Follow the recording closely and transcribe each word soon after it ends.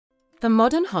The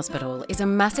modern hospital is a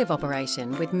massive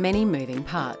operation with many moving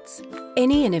parts.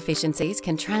 Any inefficiencies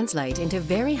can translate into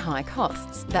very high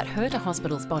costs that hurt a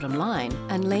hospital's bottom line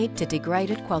and lead to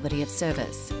degraded quality of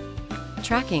service.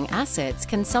 Tracking assets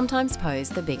can sometimes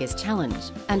pose the biggest challenge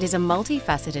and is a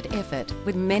multifaceted effort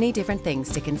with many different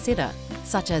things to consider,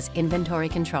 such as inventory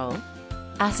control,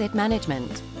 asset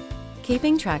management,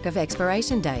 keeping track of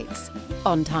expiration dates,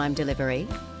 on-time delivery,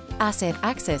 asset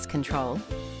access control,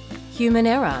 human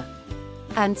error,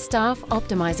 and staff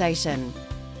optimisation.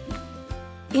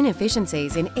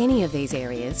 Inefficiencies in any of these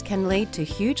areas can lead to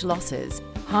huge losses,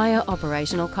 higher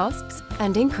operational costs,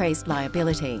 and increased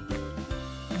liability.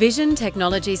 Vision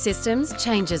Technology Systems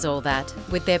changes all that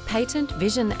with their patent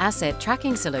Vision Asset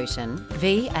Tracking Solution,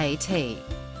 VAT.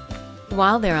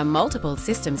 While there are multiple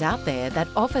systems out there that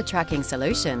offer tracking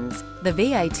solutions, the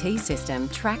VAT system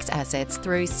tracks assets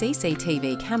through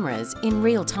CCTV cameras in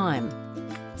real time.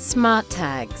 Smart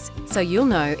tags, so you'll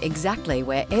know exactly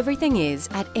where everything is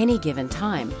at any given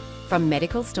time, from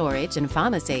medical storage and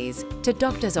pharmacies to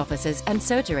doctors' offices and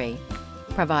surgery,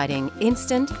 providing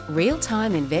instant,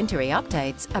 real-time inventory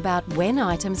updates about when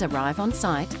items arrive on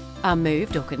site, are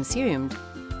moved or consumed,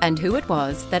 and who it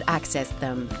was that accessed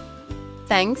them.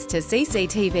 Thanks to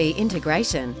CCTV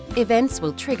integration, events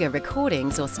will trigger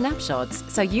recordings or snapshots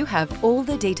so you have all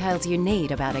the details you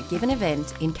need about a given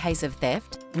event in case of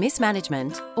theft,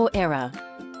 mismanagement or error.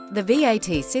 The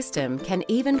VAT system can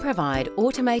even provide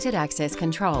automated access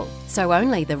control, so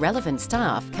only the relevant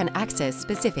staff can access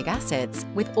specific assets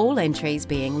with all entries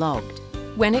being logged.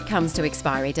 When it comes to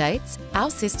expiry dates, our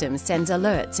system sends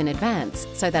alerts in advance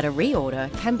so that a reorder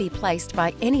can be placed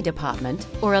by any department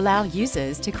or allow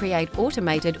users to create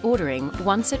automated ordering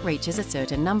once it reaches a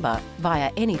certain number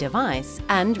via any device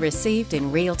and received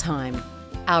in real time.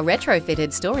 Our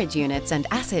retrofitted storage units and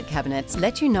asset cabinets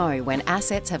let you know when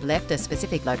assets have left a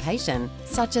specific location,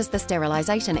 such as the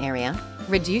sterilisation area,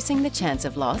 reducing the chance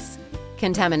of loss,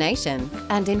 contamination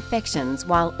and infections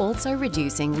while also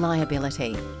reducing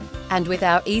liability. And with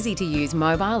our easy-to-use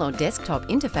mobile or desktop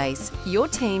interface, your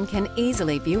team can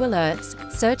easily view alerts,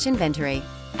 search inventory,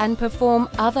 and perform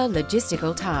other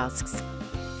logistical tasks.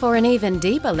 For an even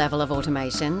deeper level of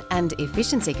automation and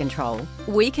efficiency control,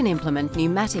 we can implement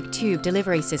pneumatic tube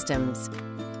delivery systems.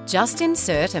 Just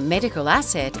insert a medical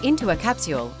asset into a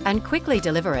capsule and quickly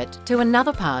deliver it to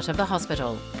another part of the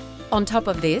hospital. On top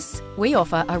of this, we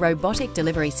offer a robotic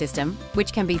delivery system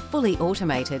which can be fully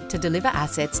automated to deliver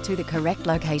assets to the correct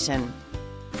location.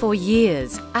 For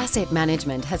years, asset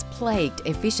management has plagued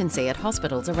efficiency at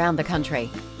hospitals around the country.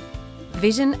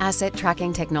 Vision Asset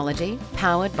Tracking Technology,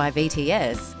 powered by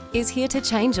VTS, is here to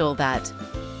change all that.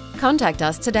 Contact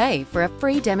us today for a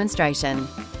free demonstration.